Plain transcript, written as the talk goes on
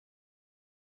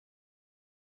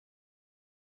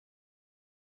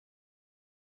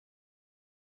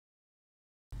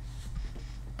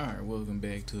Alright, welcome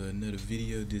back to another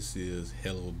video. This is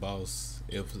Helluva Boss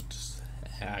episode.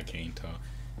 I can't talk.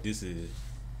 This is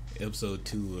episode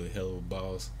 2 of Helluva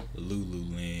Boss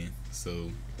Lululand.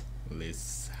 So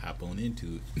let's hop on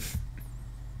into it.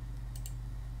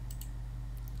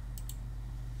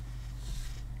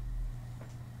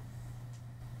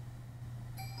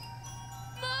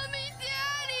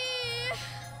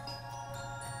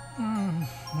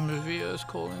 Vivia's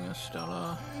calling us,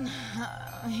 Stella.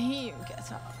 You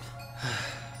get up.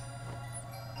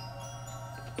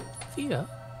 Via,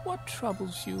 what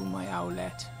troubles you, my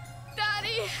owlet?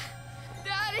 Daddy!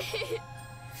 Daddy!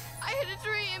 I had a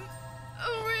dream. A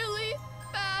really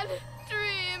bad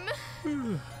dream.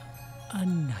 A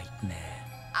nightmare.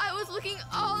 I was looking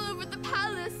all over the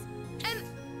palace, and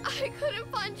I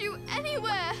couldn't find you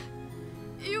anywhere.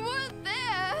 You weren't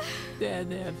there.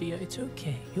 There, Via, it's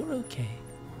okay. You're okay.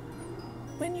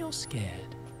 When you're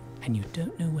scared and you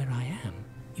don't know where I am,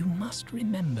 you must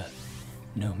remember,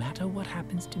 no matter what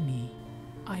happens to me,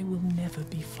 I will never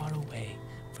be far away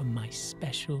from my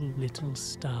special little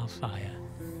starfire.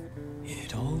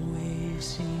 It always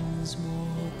seems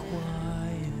more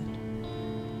quiet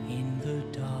in the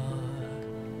dark.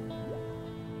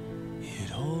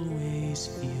 It always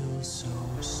feels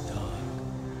so stark.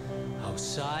 How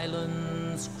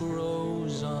silence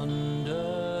grows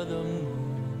under the moon.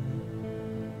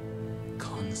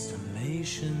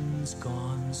 Constellations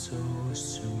gone so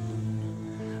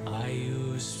soon. I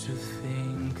used to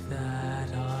think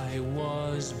that I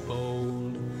was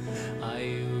bold. I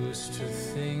used to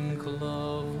think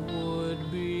love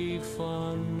would be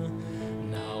fun.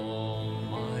 Now all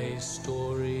my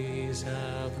stories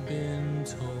have been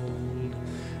told,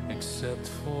 except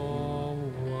for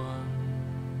one.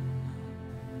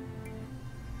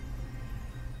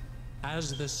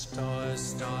 As the stars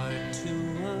start to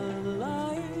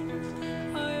align,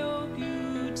 I hope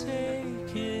you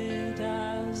take it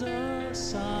as a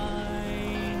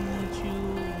sign that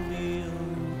you'll be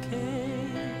okay.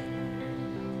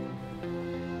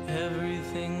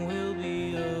 Everything will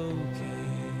be okay.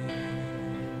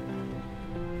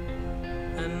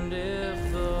 And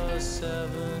if the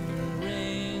seven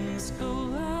rings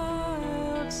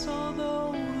collapse,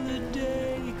 although the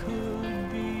day could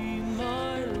be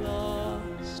my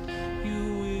last, you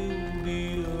will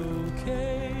be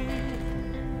okay.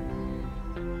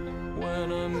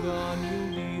 When I'm gone,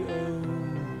 you'll be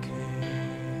okay.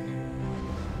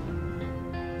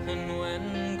 And when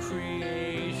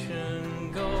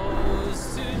creation goes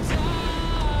to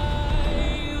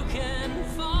die, you can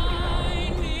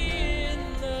find me in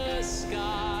the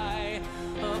sky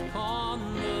upon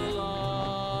the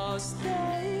last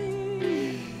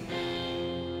day,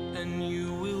 and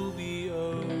you will be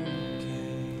okay.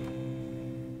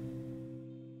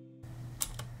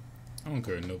 I don't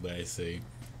care what nobody say.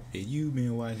 If you've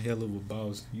been watching Helluva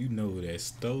Boss, you know that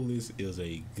Stolas is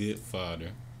a good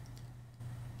father.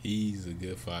 He's a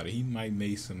good father. He might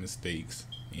make some mistakes,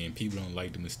 and people don't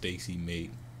like the mistakes he make.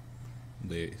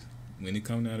 But when it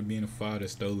comes down to being a father,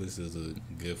 Stolas is a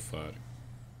good father.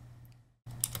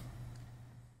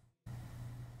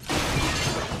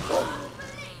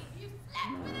 You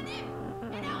slept with an imp,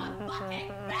 and now I'm fucking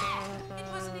back! It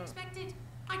wasn't expected.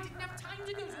 I didn't have time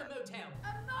to go to a motel. A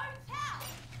motel?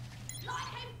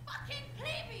 Like a fucking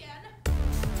plebeian?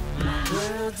 My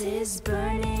world is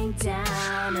burning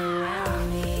down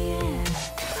around me.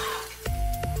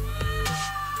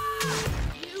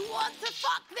 You want to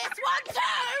fuck this one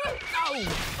too? No,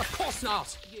 of course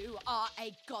not. You are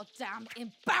a goddamn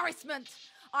embarrassment.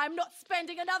 I'm not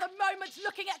spending another moment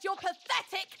looking at your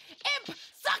pathetic,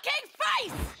 imp-sucking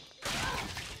face!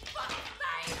 Fuck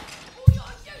me! All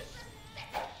your useless...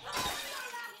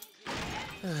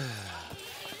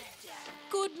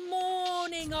 Good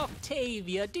morning,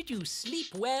 Octavia. Did you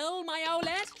sleep well, my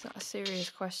owlet? Is that a serious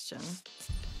question?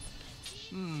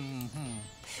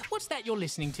 What's that you're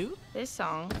listening to? This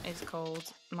song is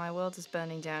called My World is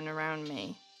Burning Down Around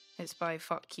Me. It's by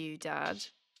Fuck You, Dad.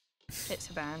 It's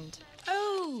a band.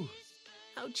 Oh,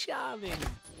 how charming.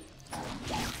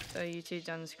 So are you two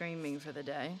done screaming for the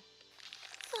day?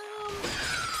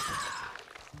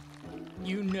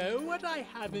 You know what I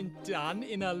haven't done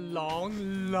in a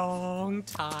long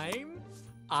time?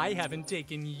 I haven't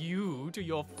taken you to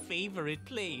your favorite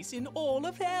place in all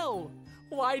of hell.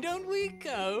 Why don't we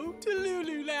go to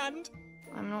Lululand?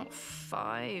 I'm not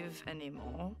 5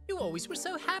 anymore. You always were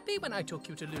so happy when I took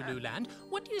you to Lululand.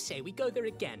 What do you say we go there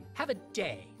again? Have a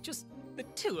day, just the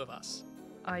two of us.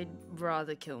 I'd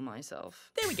rather kill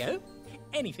myself. There we go.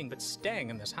 Anything but staying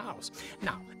in this house.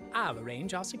 Now, I'll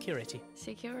arrange our security.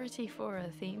 Security for a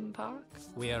theme park?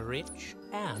 We're rich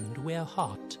and we're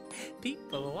hot.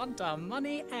 People want our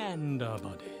money and our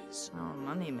bodies. Oh,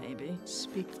 money maybe.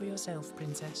 Speak for yourself,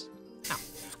 princess. Now,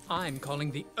 I'm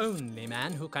calling the only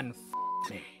man who can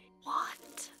me.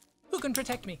 What? Who can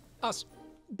protect me? Us.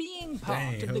 Being part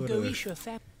Dang, of the hold up. Goetia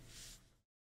family.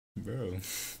 Bro.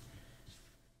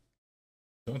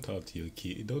 Don't talk to your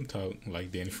kid. Don't talk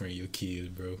like that in front of your kids,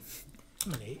 bro.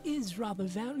 Family is rather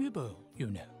valuable, you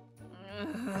know.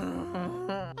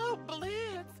 Oh,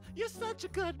 Blitz, you're such a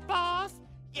good boss.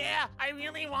 Yeah, I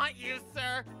really want you,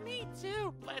 sir. Me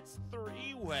too. Let's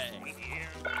three-way.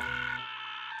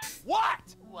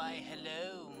 What? Why,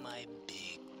 hello, my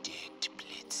big dick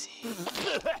Blitzy.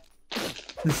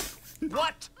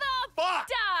 What the fuck?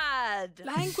 Dad!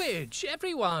 Language,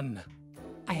 everyone.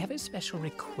 I have a special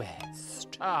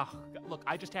request. Oh, look,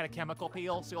 I just had a chemical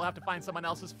peel, so you'll have to find someone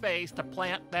else's face to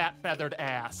plant that feathered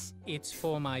ass. It's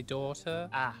for my daughter.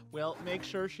 Ah, well, make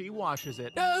sure she washes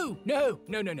it. No.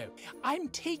 I'm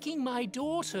taking my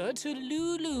daughter to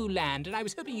Lululand, and I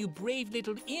was hoping you brave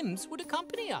little imps would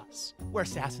accompany us. We're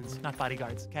assassins, not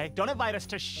bodyguards, okay? Don't invite us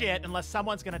to shit unless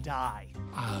someone's gonna die.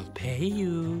 I'll pay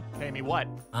you. Pay me what?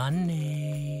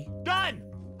 Money. Done!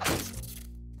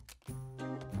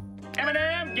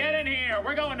 Eminem, get in here.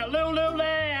 We're going to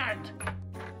Lululand.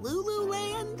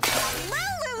 Lululand?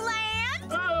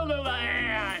 Lululand!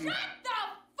 Lululand. Shut the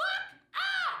fuck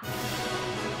up!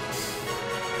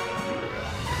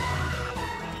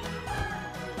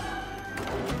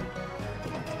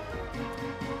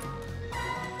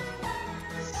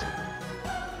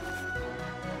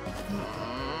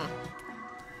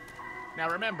 Now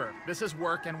remember, this is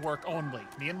work and work only.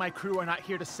 Me and my crew are not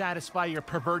here to satisfy your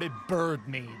perverted bird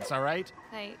needs, all right?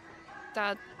 Hey,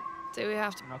 Dad, do we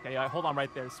have to... Okay, hold on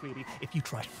right there, sweetie. If you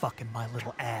try fucking my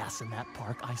little ass in that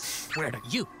park, I swear to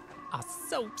You are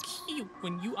so cute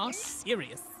when you are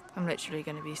serious. I'm literally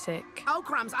gonna be sick. Oh,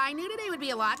 crumbs. I knew today would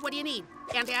be a lot. What do you need?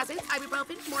 Antacids,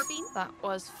 ibuprofen, morphine? That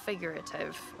was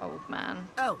figurative, old man.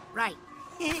 Oh, right.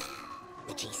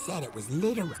 But she said it was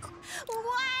literal. Wow!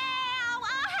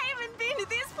 I haven't been to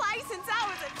this place since I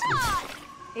was a tot!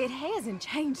 It hasn't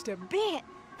changed a bit.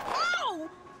 Oh!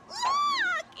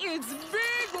 Look! It's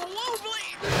big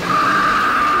lovely!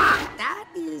 That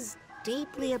is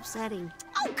deeply upsetting.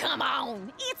 Oh, come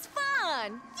on! It's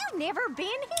fun! You've never been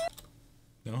here?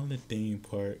 The only theme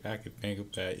park I could think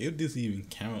about, if this even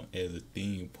count as a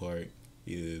theme park,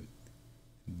 is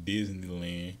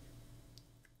Disneyland.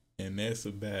 And that's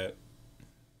about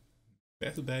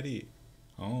it.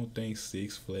 I don't think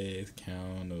Six Flags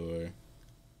count, or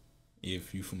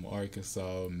if you from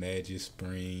Arkansas, Magic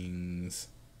Springs.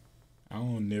 I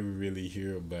don't never really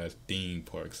hear about theme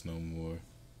parks no more.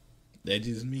 That's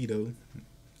just me though.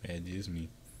 That's just me.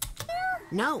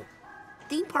 No,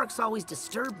 theme parks always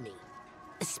disturb me.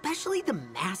 Especially the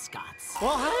mascots.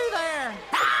 Well, hey there!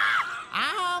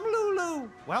 I'm Lulu.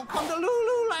 Welcome to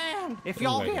Lululand. If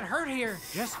y'all like get it. hurt here,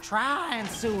 just try and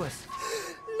sue us.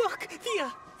 Look,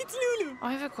 Thea, it's Lulu.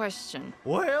 I have a question.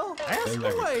 Well, ask That's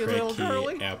like away, a little crackhead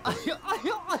girlie. apple.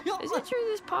 Is it true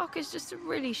this park is just a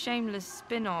really shameless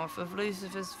spin-off of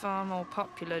Lucifer's far more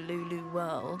popular Lulu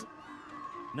World?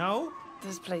 No?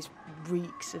 This place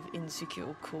reeks of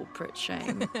insecure corporate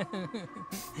shame.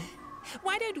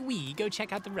 Why don't we go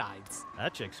check out the rides?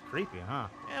 That chick's creepy, huh?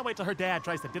 Yeah, wait till her dad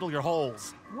tries to diddle your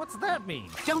holes. What's that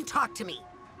mean? Don't talk to me.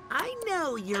 I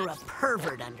know you're a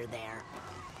pervert under there.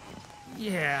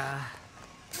 Yeah.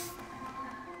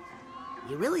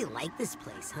 You really like this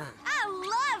place, huh? I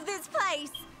love this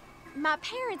place! My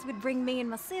parents would bring me and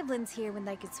my siblings here when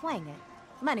they could swing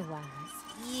it, money-wise.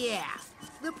 Yeah,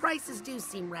 the prices do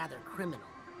seem rather criminal.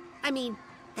 I mean,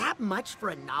 that much for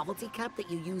a novelty cup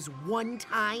that you use one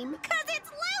time? 'Cause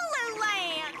it's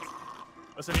Lululand!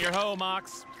 Listen to your hoe,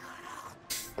 Mox.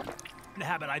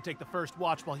 How about I take the first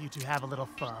watch while you two have a little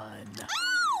fun?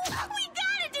 Oh! We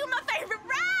gotta do my favorite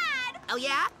ride! Oh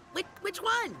yeah? Which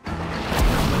one?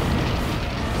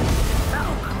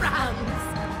 Oh, crumbs!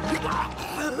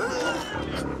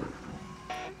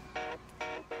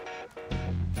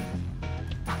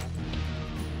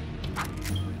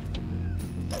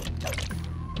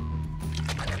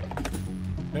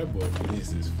 That boy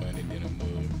Bliss is funny than a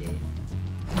mug though.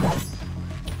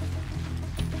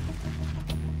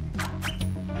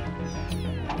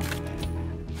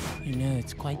 You know,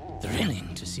 it's quite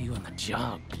thrilling to see you on the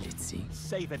job, Blitzy.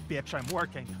 Save it, bitch, I'm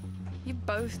working. You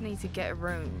both need to get a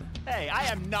room. Hey, I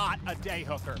am not a day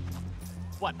hooker.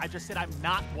 What? I just said I'm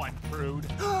not one prude.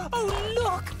 Oh,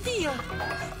 look, Thea!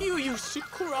 You used to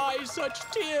cry such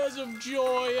tears of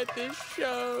joy at this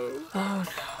show. Oh,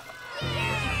 no.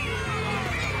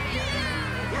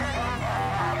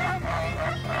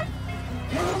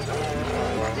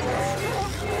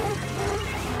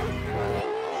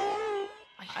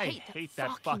 I hate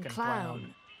that fucking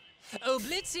clown. Oh,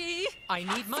 Blitzy! I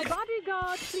need my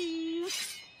bodyguard,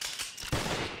 please.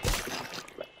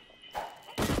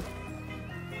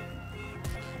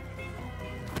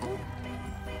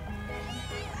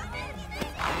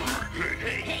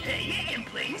 Hey,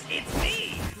 Implings, it's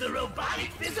me, the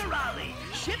robotic Fizzerali,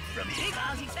 shipped from Big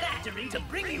Ozzy's factory to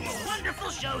bring you a wonderful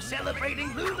show celebrating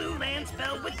Lululand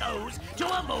spelled with O's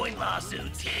to avoid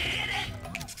lawsuits. Get it?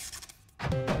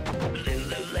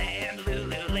 Lululand,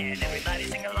 Lululand, everybody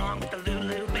sing along with the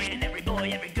Lulu band. Every boy,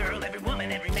 every girl, every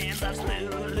woman, every man loves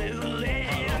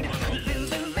Lululand.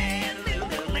 Lululand,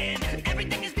 Lululand,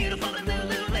 everything is beautiful in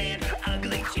Lululand.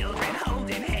 Ugly children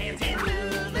holding hands in Lululand.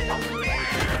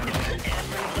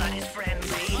 Everybody's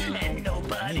friendly and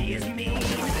nobody is mean.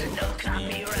 No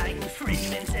copyright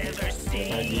infringements ever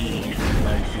seen.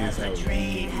 Has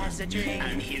a dream.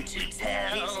 I'm here to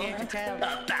tell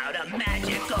about a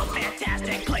magical,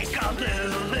 fantastic place called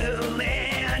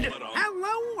Lululand.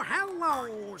 Hello,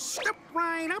 hello. Step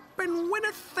right up and win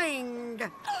a thing.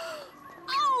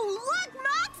 Oh, look,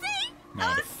 Moxie!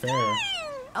 Now the fair,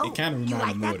 it kind of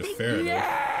reminded me more of the fair, though.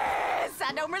 Yes!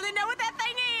 I don't really know what that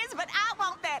thing is, but I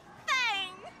want that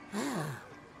thing!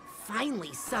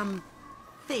 Finally, some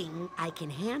thing I can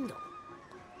handle.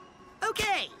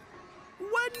 Okay,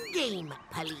 one game,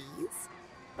 please.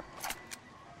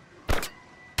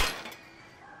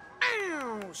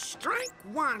 Ow! Strike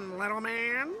one, little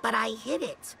man. But I hit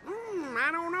it. I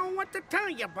don't know what to tell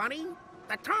you, buddy.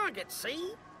 The target,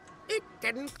 see? It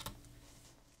didn't.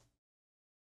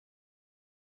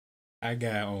 I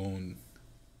got on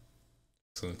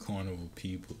some carnival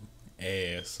people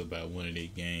ass about one of their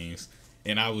games,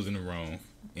 and I was in the wrong,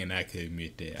 and I could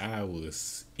admit that I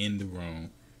was in the wrong.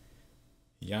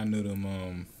 Y'all know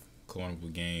them carnival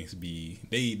games be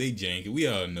they janky. We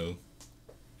all know,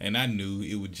 and I knew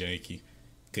it was janky,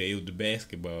 cause it was the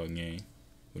basketball game,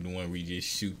 with the one where you just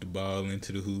shoot the ball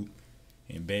into the hoop.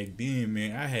 And back then,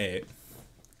 man, I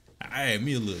had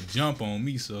me a little jump on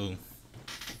me, so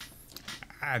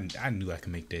I knew I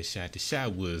could make that shot. The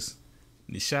shot was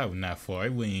not far.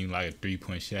 It wasn't even like a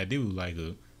 3-point shot. It was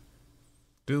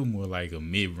more like a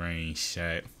mid-range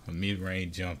shot, a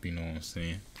mid-range jump. You know what I'm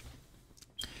saying?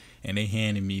 And they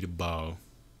handed me the ball,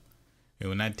 and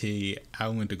when I tell you, I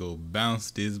went to go bounce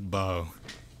this ball,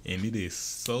 and it is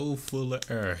so full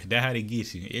of air. That's how they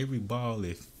get you. Every ball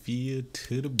is filled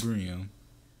to the brim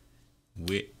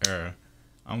with air.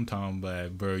 I'm talking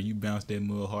about, bro, you bounce that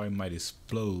mud hard, it might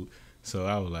explode. So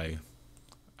I was like,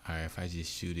 alright, if I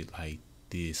just shoot it like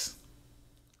this,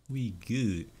 we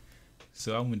good.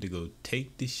 So I went to go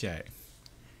take the shot.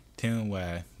 Tell them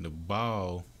why the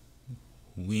ball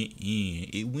went in.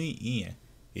 It went in.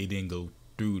 It didn't go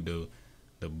through though.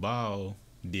 The ball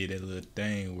did that little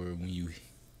thing where when you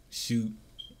shoot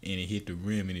and it hit the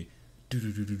rim and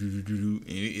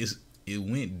it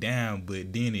went down,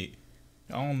 but then it,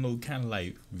 I don't know, kind of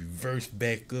like reversed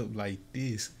back up like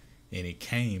this, and it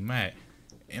came out,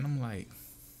 and I'm like,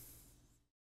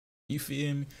 you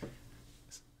feel me?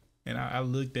 And I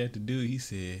looked at the dude. He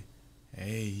said,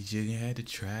 "Hey, you just gonna have to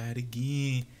try it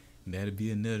again. That'll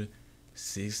be another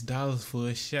 $6 for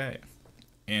a shot."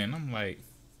 And I'm like,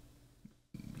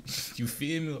 you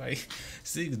feel me? Like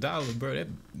 $6, bro.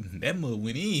 That mud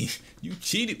went in. You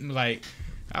cheated me. Like,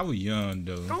 I was young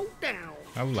though. Go down.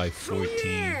 I was like 14.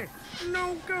 Yeah,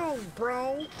 no go,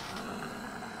 bro.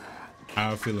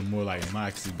 I was feeling more like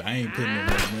Moxie, but I ain't putting no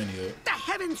more money up. What the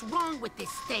heavens wrong with this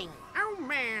thing? Oh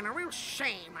man, a real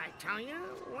shame, I tell you.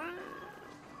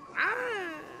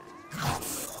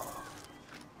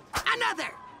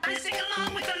 Another! I sing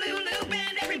along with the Lulu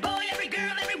band. Every boy, every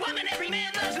girl, every woman, every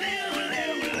man loves Lulu.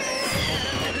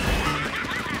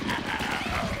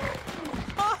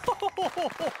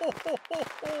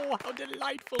 Oh, how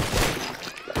delightful.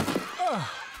 Oh,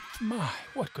 my,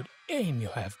 what good aim you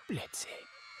have, Blitzy.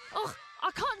 Ugh,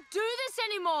 I can't do this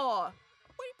anymore.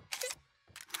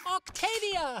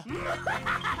 Octavia!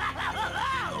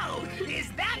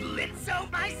 Is that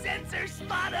Litso, my sensor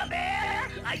spot up air?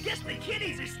 I guess the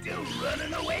kitties are still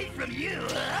running away from you,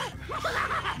 huh?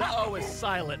 The O is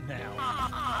silent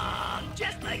now.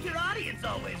 Just like your audience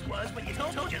always was when you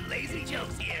told your lazy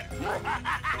jokes here.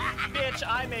 Bitch,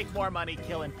 I make more money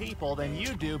killing people than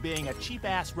you do being a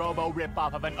cheap-ass robo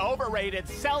ripoff of an overrated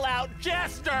sellout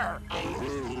jester!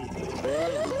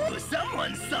 Ooh,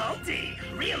 someone's salty.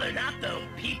 Real or not, though,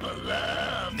 people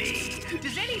love me.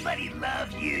 Does anybody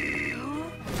love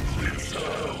you?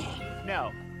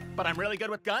 No, but I'm really good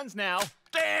with guns now.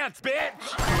 Dance, bitch!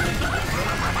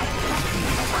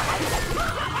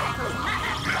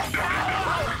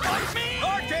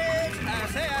 Torches!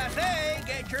 I say,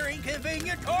 get your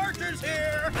inconvenient torches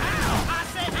here! Ow! I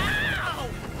said ow!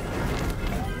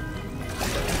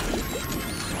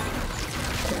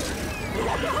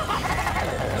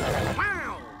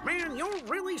 Wow, man, you're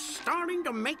really starting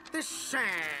to make this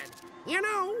sad. You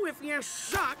know, if you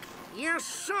suck, you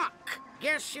suck.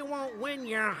 Guess you won't win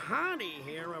your hottie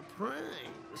here a prize.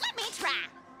 Let me try.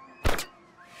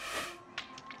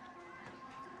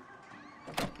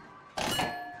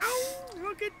 Oh,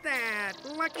 look at that.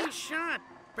 Lucky shot,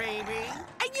 baby.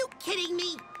 Are you kidding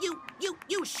me?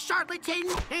 You charlatan?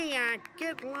 Hey,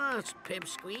 get lost,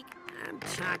 Pipsqueak. I'm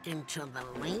talking to the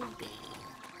lady.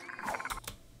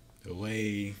 The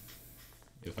way,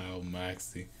 if I were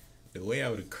Moxie, the way I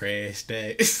would have crashed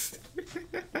that.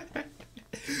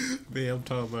 Man, I'm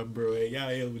talking about, bro, hey, y'all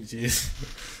ever just...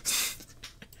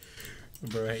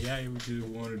 bro, hey, y'all ever just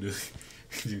wanted to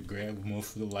just grab a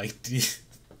motherfucker like this?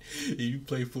 If you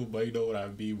play football, you know what I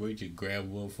mean, bro. You just grab a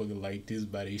motherfucker like this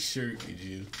by their shirt and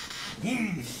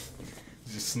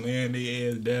just slam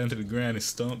their ass down to the ground and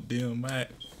stomp them out.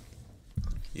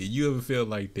 If you ever felt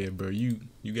like that, bro, you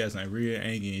got some real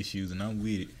anger issues, and I'm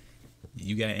with it.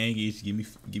 You got anger issues,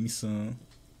 give me some.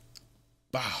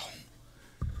 Bow.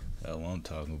 That's what I'm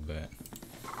talking about.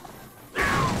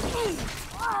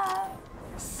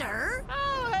 Sir?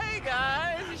 Oh, hey,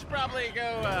 guys. You should probably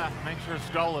go, make sure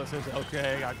Stolas is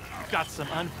okay. I've got some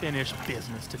unfinished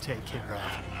business to take care of.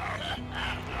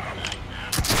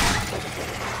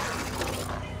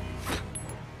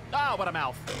 Oh, what a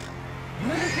mouth.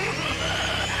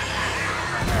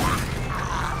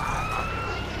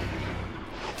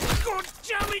 God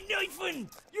damn it, Nathan!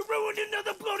 You ruined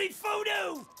another bloody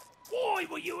photo! Why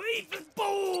were you even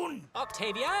born?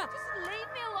 Octavia? Just leave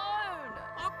me alone.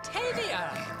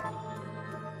 Octavia!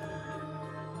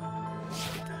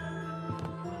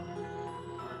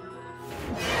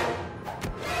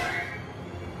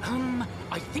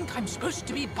 I think I'm supposed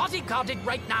to be bodyguarded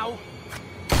right now.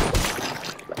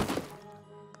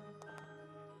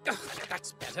 Oh,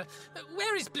 that's better.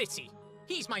 Where is Blitzy?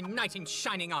 He's my knight in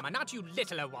shining armor, not you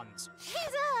littler ones. He's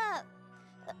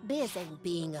busy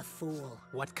being a fool.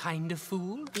 What kind of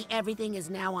fool? The everything is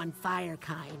now on fire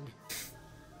kind.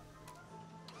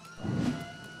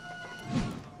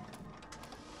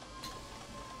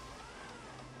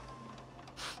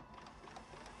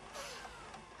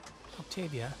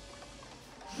 Octavia,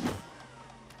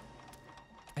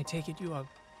 I take it you are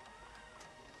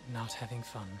not having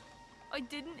fun. I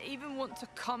didn't even want to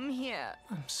come here.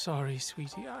 I'm sorry,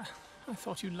 sweetie. I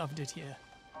thought you loved it here.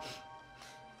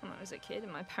 When I was a kid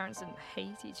and my parents didn't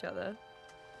hate each other.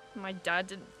 My dad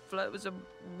didn't flirt with some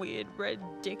weird red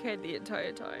dickhead the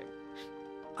entire time.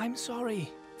 I'm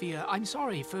sorry, Via. I'm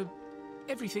sorry for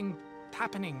everything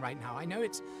happening right now. I know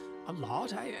it's a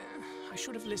lot. I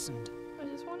should have listened. I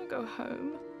just want to go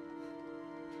home.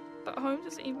 But home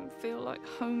doesn't even feel like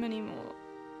home anymore.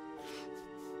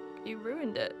 You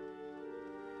ruined it.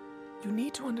 You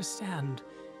need to understand.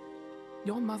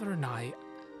 Your mother and I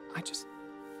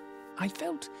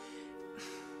felt...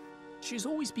 She's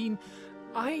always been...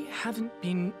 I haven't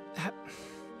been...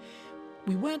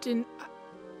 We weren't in...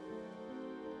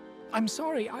 I'm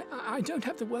sorry, I don't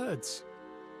have the words.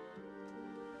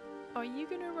 Are you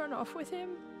gonna run off with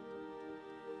him?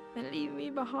 And leave me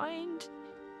behind?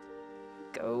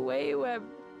 Go away where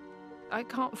I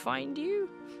can't find you?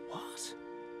 What?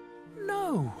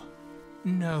 No.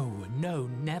 No,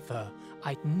 never.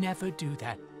 I'd never do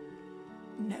that.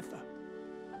 Never.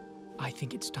 I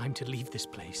think it's time to leave this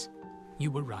place.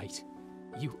 You were right.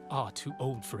 You are too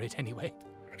old for it anyway.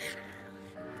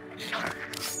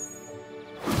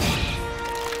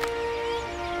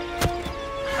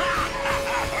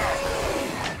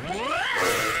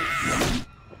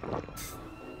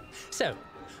 So,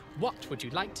 what would you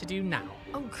like to do now?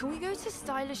 Oh, can we go to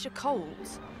Stylish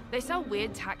Coles? They sell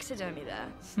weird taxidermy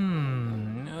there.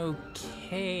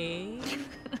 Okay.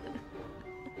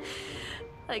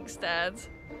 Thanks, Dad.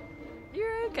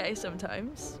 You're okay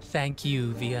sometimes. Thank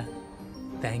you, Via.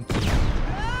 Thank you.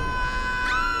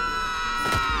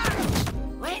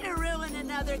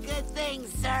 other good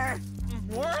things, sir.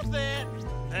 Worth it.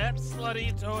 That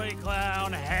slutty toy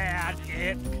clown had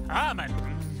it coming.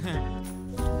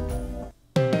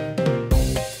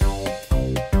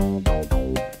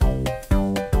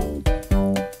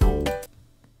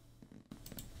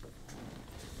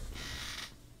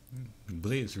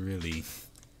 Blitz really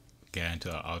got into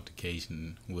an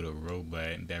altercation with a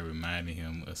robot that reminded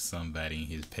him of somebody in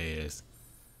his past.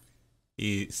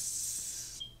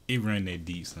 It run that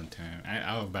deep sometimes.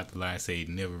 I was about to lie and say it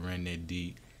never run that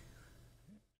deep.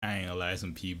 I ain't gonna lie,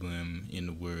 some people in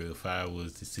the world, if I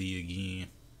was to see again,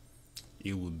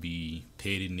 it would be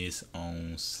pettiness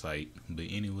on sight. But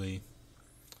anyway,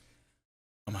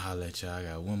 I'm gonna holler at y'all. I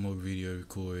got one more video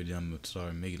recorded. I'm gonna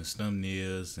start making the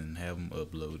thumbnails and have them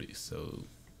uploaded. So,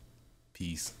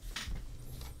 peace.